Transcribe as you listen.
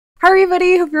Hi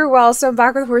everybody, hope you're well. So I'm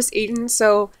back with Horse Eden.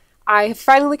 So I have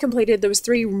finally completed, there was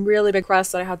three really big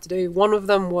quests that I had to do. One of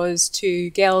them was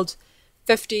to geld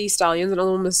 50 stallions,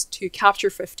 another one was to capture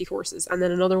 50 horses, and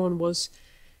then another one was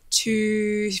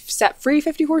to set free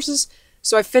 50 horses.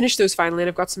 So I finished those finally, and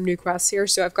I've got some new quests here.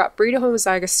 So I've got Breed a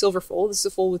Homozygous Silver Foal. This is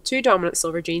a foal with two dominant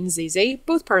silver genes, ZZ.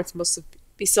 Both parents must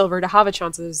be silver to have a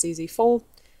chance at a ZZ foal.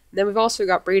 And then we've also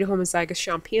got Breed a Homozygous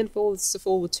Champagne Foal. This is a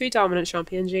foal with two dominant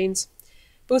Champagne genes.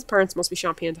 Both parents must be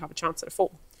Champagne to have a chance at a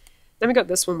foal. Then we got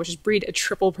this one, which is Breed a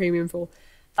Triple Premium Foal.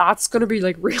 That's going to be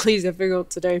like really difficult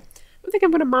to do. I don't think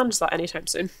I'm going to manage that anytime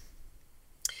soon.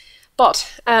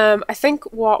 But I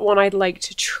think what one I'd like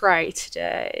to try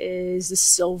today is the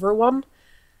silver one.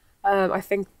 I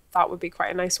think that would be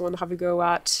quite a nice one to have a go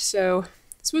at. So I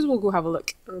suppose we'll go have a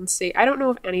look and see. I don't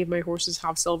know if any of my horses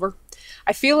have silver.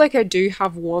 I feel like I do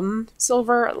have one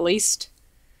silver at least.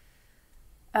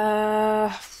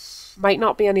 Might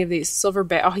not be any of these. Silver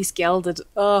bit. Oh, he's gelded.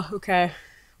 Oh, okay.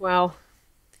 Well,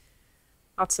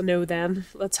 that's a no then.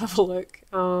 Let's have a look.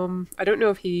 I don't know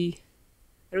if he...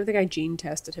 I don't think I gene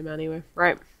tested him anyway.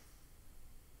 Right.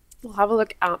 We'll have a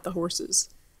look at the horses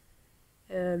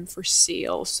for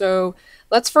sale. So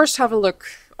let's first have a look.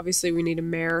 Obviously, we need a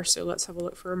mare, so let's have a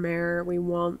look for a mare. We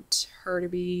want her to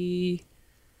be...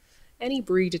 any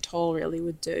breed at all really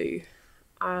would do.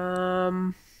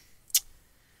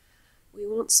 We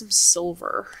want some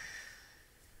silver.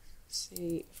 Let's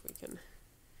see if we can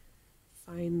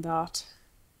find that.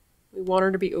 We want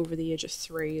her to be over the age of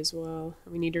 3 as well.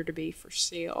 And we need her to be for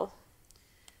sale.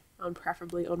 And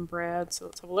preferably unbred. So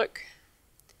let's have a look.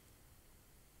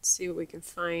 Let's see what we can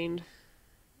find.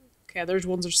 Okay, there's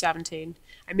ones are 17.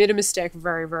 I made a mistake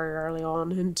very, very early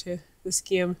on into this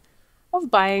game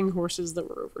of buying horses that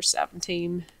were over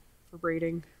 17 for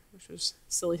breeding, which was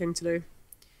a silly thing to do.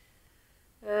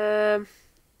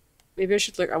 Maybe I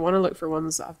should look. I want to look for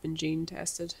ones that have been gene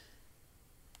tested,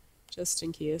 just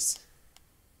in case.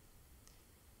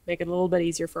 Make it a little bit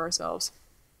easier for ourselves.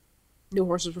 No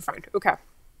horses were found. Okay,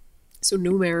 so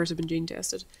no mares have been gene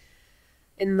tested.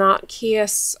 In that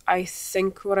case, I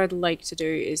think what I'd like to do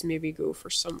is maybe go for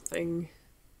something,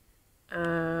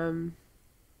 you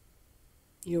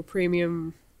know,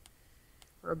 premium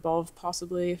or above,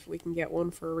 possibly, if we can get one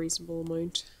for a reasonable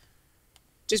amount.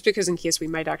 Just because in case we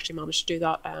might actually manage to do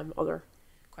that other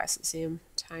quest at the same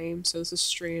time. So this is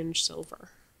Strange Silver.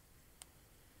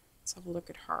 Let's have a look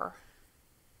at her.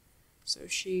 So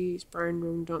she's brown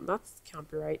roan done. That can't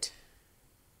be right.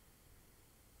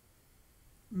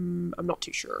 I'm not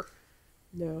too sure.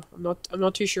 No, I'm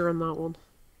not too sure on that one.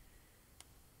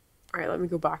 Alright, let me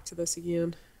go back to this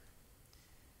again.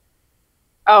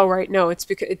 Oh right, no, it's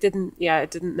because it didn't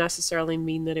necessarily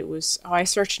mean that it was I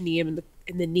searched name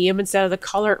in the name instead of the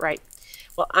colour, right.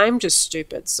 Well, I'm just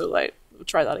stupid, so like we'll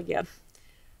try that again.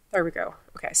 There we go.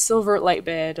 Okay, silver light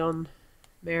bed on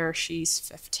mare, she's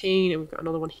 15, and we've got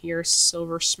another one here,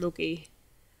 silver smoky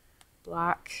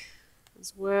black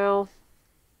as well.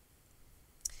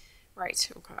 Right,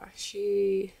 okay.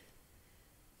 She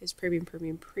is premium.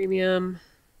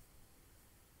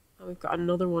 And we've got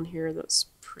another one here that's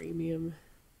premium.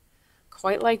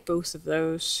 Quite like both of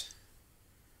those.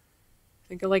 I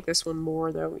think I like this one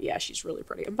more though. Yeah, she's really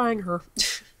pretty. I'm buying her.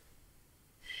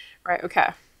 Right,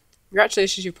 okay.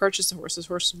 Congratulations, you purchased a horse. This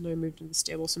horse has now moved into the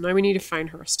stable. So now we need to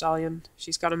find her a stallion.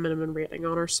 She's got a minimum rating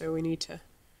on her, so we need to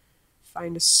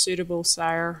find a suitable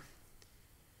sire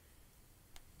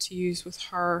to use with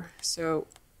her. So,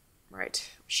 right.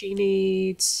 She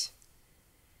needs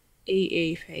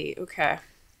AAP. Okay.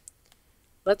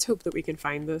 Let's hope that we can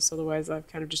find this, otherwise I've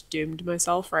kind of just doomed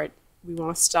myself. Right, we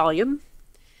want a stallion.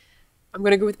 I'm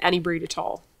going to go with any breed at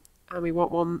all. And we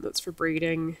want one that's for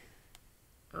breeding.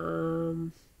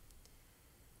 I'm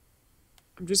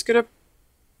just going to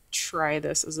try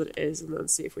this as it is and then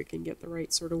see if we can get the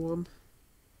right sort of one.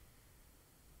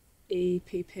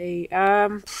 APP.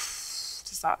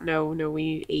 Does that? No,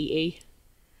 we need AA.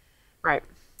 Right.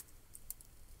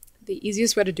 The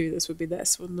easiest way to do this would be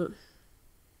this, wouldn't it?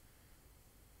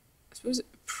 I suppose it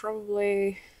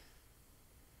probably...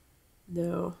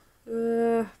 No.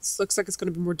 This looks like it's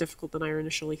going to be more difficult than I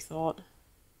initially thought.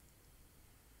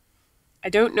 I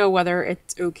don't know whether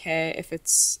it's okay if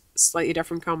it's a slightly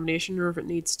different combination or if it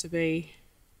needs to be...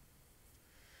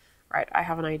 Right, I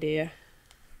have an idea.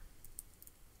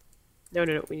 No,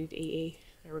 we need AA.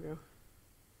 There we go.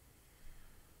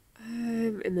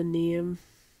 In the name.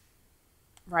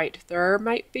 Right, there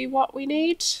might be what we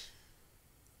need.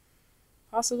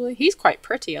 Possibly. He's quite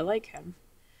pretty, I like him.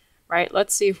 Right,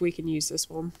 let's see if we can use this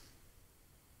one.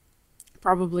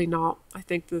 Probably not. I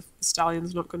think the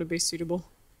stallion's not going to be suitable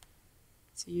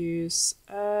to use.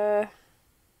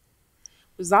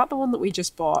 Was that the one that we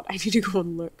just bought? I need to go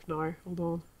and look now. Hold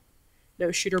on.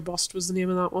 No, Shoot or Bust was the name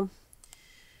of that one.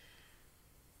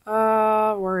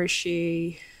 Where is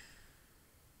she?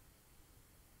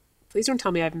 Please don't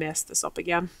tell me I've messed this up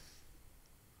again.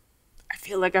 I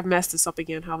feel like I've messed this up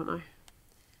again, haven't I?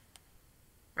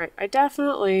 Right, I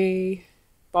definitely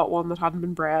bought one that hadn't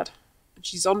been bred. And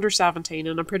she's under 17,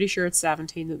 and I'm pretty sure it's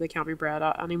 17 that they can't be bred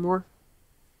at anymore.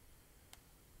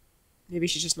 Maybe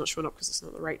she's just not showing up because it's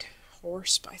not the right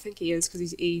horse, but I think he is because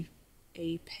he's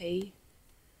AP.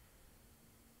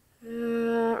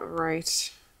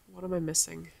 Right. What am I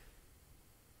missing?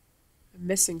 I'm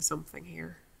missing something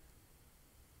here.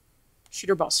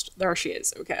 Shoot or Bust. There she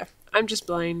is. Okay. I'm just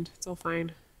blind. It's all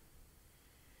fine.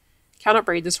 Cannot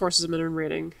breed. This horse is a minimum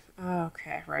rating.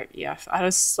 Okay, right. Yeah. I had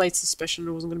a slight suspicion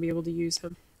I wasn't going to be able to use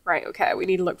him. Right, okay. We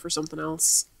need to look for something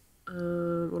else.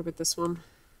 What about this one?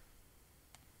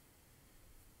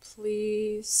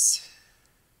 Please.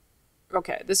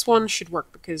 Okay, this one should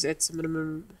work because it's a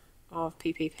minimum of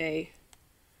PPP.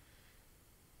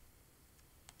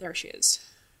 There she is.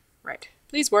 Right.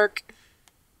 Please work.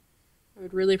 I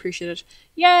would really appreciate it.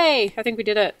 Yay! I think we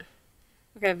did it.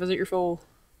 Okay, visit your foal.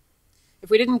 If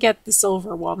we didn't get the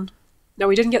silver one... No,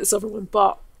 we didn't get the silver one,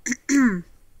 but...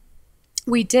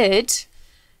 we did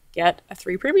get a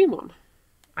 3 premium one.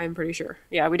 I'm pretty sure.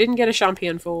 Yeah, we didn't get a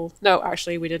champagne foal. No,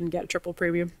 actually, we didn't get a triple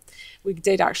premium. We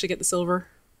did actually get the silver.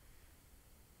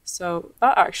 So,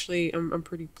 that actually, I'm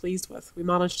pretty pleased with. We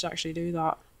managed to actually do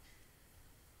that.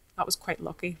 That was quite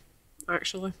lucky,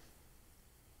 actually.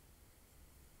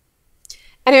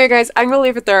 Anyway, guys, I'm going to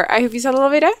leave it there. I hope you had a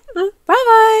lovely day.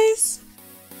 Bye, guys!